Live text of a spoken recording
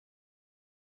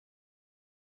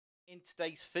In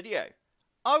today's video,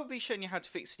 I will be showing you how to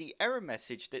fix the error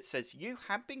message that says you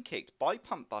have been kicked by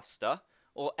Punkbuster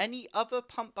or any other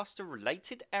Punkbuster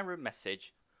related error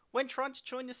message when trying to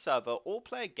join a server or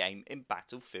play a game in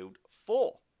Battlefield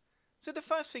 4. So the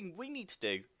first thing we need to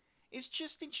do is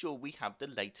just ensure we have the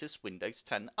latest Windows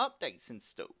 10 updates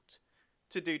installed.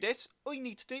 To do this, all you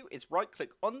need to do is right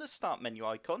click on the start menu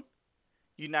icon.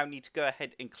 You now need to go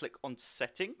ahead and click on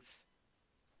settings.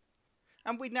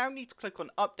 And we now need to click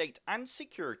on update and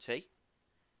security.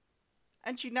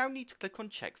 And you now need to click on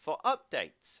check for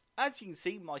updates. As you can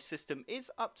see, my system is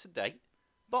up to date,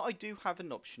 but I do have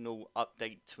an optional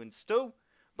update to install.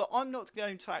 But I'm not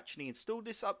going to actually install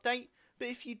this update. But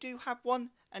if you do have one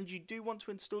and you do want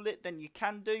to install it, then you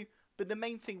can do. But the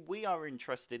main thing we are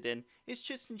interested in is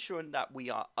just ensuring that we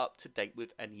are up to date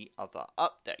with any other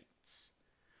updates.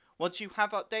 Once you have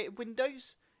updated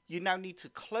Windows, you now need to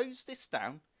close this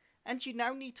down. And you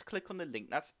now need to click on the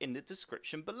link that's in the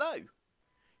description below.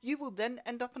 You will then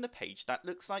end up on a page that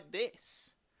looks like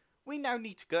this. We now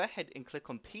need to go ahead and click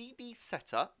on PB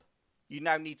Setup. You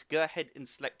now need to go ahead and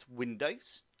select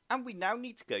Windows. And we now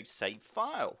need to go Save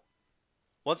File.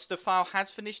 Once the file has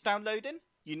finished downloading,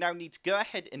 you now need to go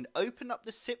ahead and open up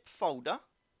the zip folder.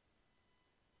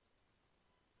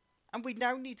 And we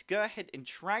now need to go ahead and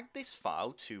drag this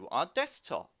file to our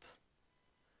desktop.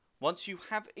 Once you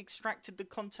have extracted the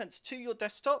contents to your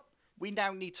desktop, we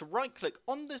now need to right click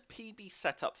on the PB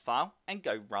setup file and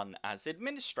go run as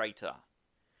administrator.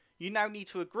 You now need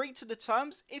to agree to the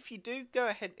terms. If you do, go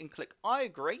ahead and click I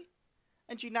agree,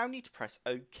 and you now need to press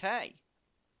OK.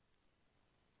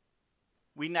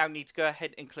 We now need to go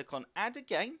ahead and click on add a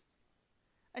game,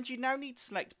 and you now need to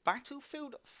select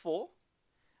Battlefield 4,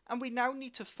 and we now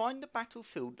need to find the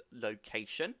Battlefield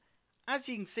location. As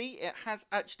you can see, it has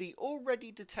actually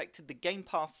already detected the game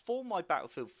path for my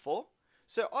Battlefield 4,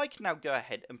 so I can now go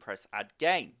ahead and press add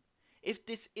game. If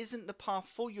this isn't the path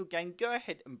for your game, go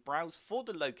ahead and browse for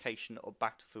the location of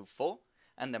Battlefield 4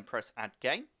 and then press add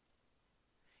game.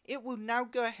 It will now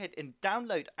go ahead and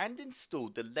download and install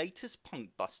the latest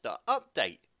Punkbuster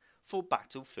update for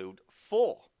Battlefield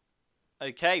 4.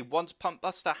 Okay, once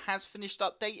Punkbuster has finished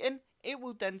updating, it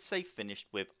will then say finished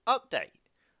with update.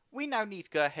 We now need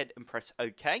to go ahead and press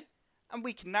OK, and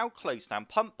we can now close down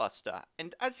Punkbuster.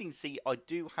 And as you can see, I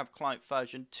do have client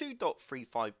version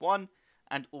 2.351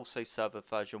 and also server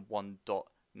version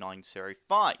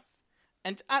 1.905.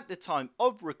 And at the time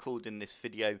of recording this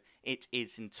video, it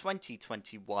is in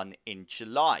 2021 in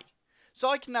July. So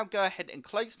I can now go ahead and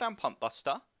close down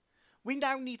Punkbuster. We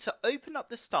now need to open up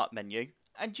the start menu,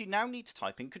 and you now need to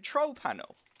type in control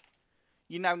panel.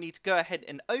 You now need to go ahead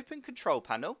and open control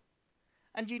panel.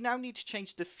 And you now need to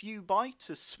change the view by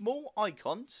to small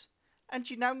icons, and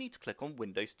you now need to click on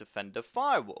Windows Defender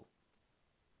Firewall.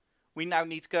 We now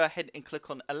need to go ahead and click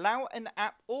on allow an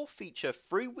app or feature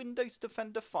through Windows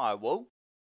Defender Firewall.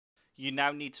 You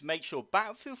now need to make sure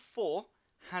Battlefield 4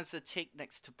 has a tick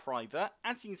next to private.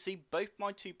 As you can see, both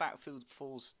my two Battlefield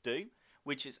 4s do,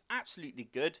 which is absolutely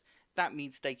good. That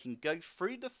means they can go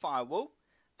through the firewall,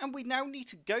 and we now need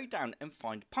to go down and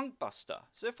find Punkbuster.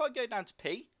 So if I go down to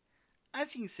P,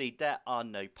 as you can see, there are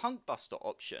no Punkbuster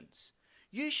options.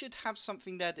 You should have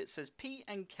something there that says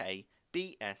PNK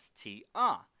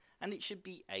BSTR, and it should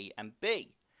be A and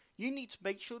B. You need to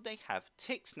make sure they have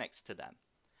ticks next to them.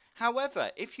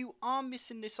 However, if you are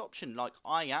missing this option like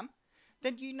I am,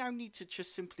 then you now need to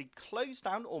just simply close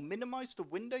down or minimize the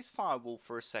Windows firewall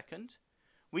for a second.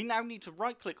 We now need to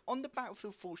right click on the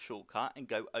Battlefield 4 shortcut and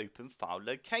go open file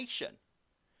location.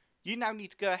 You now need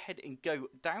to go ahead and go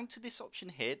down to this option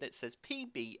here that says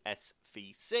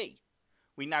PBSVC.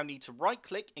 We now need to right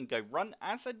click and go run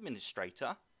as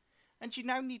administrator. And you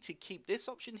now need to keep this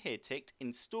option here ticked,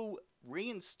 install,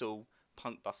 reinstall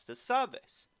Punkbuster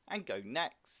service, and go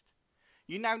next.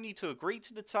 You now need to agree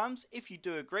to the terms. If you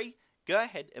do agree, go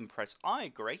ahead and press I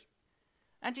agree.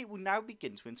 And it will now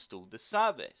begin to install the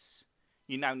service.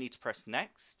 You now need to press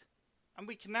next. And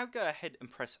we can now go ahead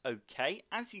and press OK.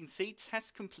 As you can see,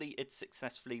 test completed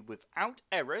successfully without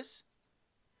errors.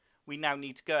 We now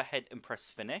need to go ahead and press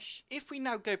finish. If we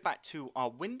now go back to our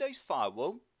Windows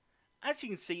firewall, as you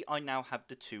can see, I now have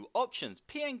the two options,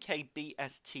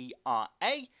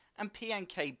 PNKBSTRA and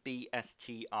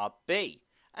PNKBSTRB.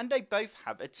 And they both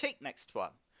have a tick next to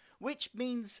them, which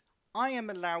means I am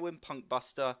allowing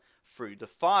Punkbuster through the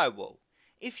firewall.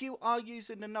 If you are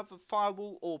using another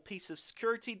firewall or piece of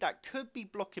security that could be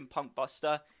blocking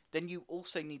Punkbuster, then you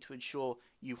also need to ensure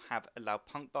you have allowed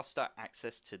Punkbuster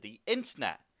access to the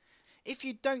internet. If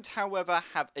you don't, however,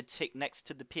 have a tick next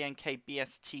to the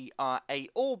PNKBSTRA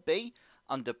or B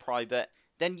under private,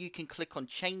 then you can click on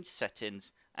change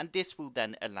settings, and this will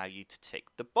then allow you to tick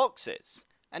the boxes,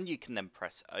 and you can then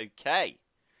press OK.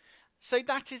 So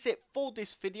that is it for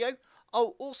this video.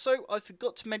 Oh, also, I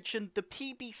forgot to mention the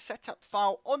PB setup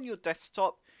file on your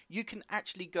desktop. You can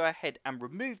actually go ahead and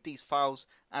remove these files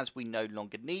as we no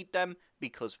longer need them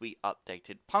because we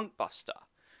updated Punkbuster.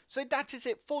 So that is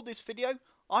it for this video.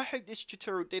 I hope this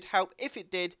tutorial did help. If it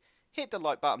did, hit the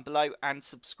like button below and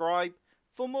subscribe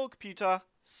for more computer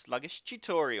sluggish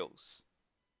tutorials.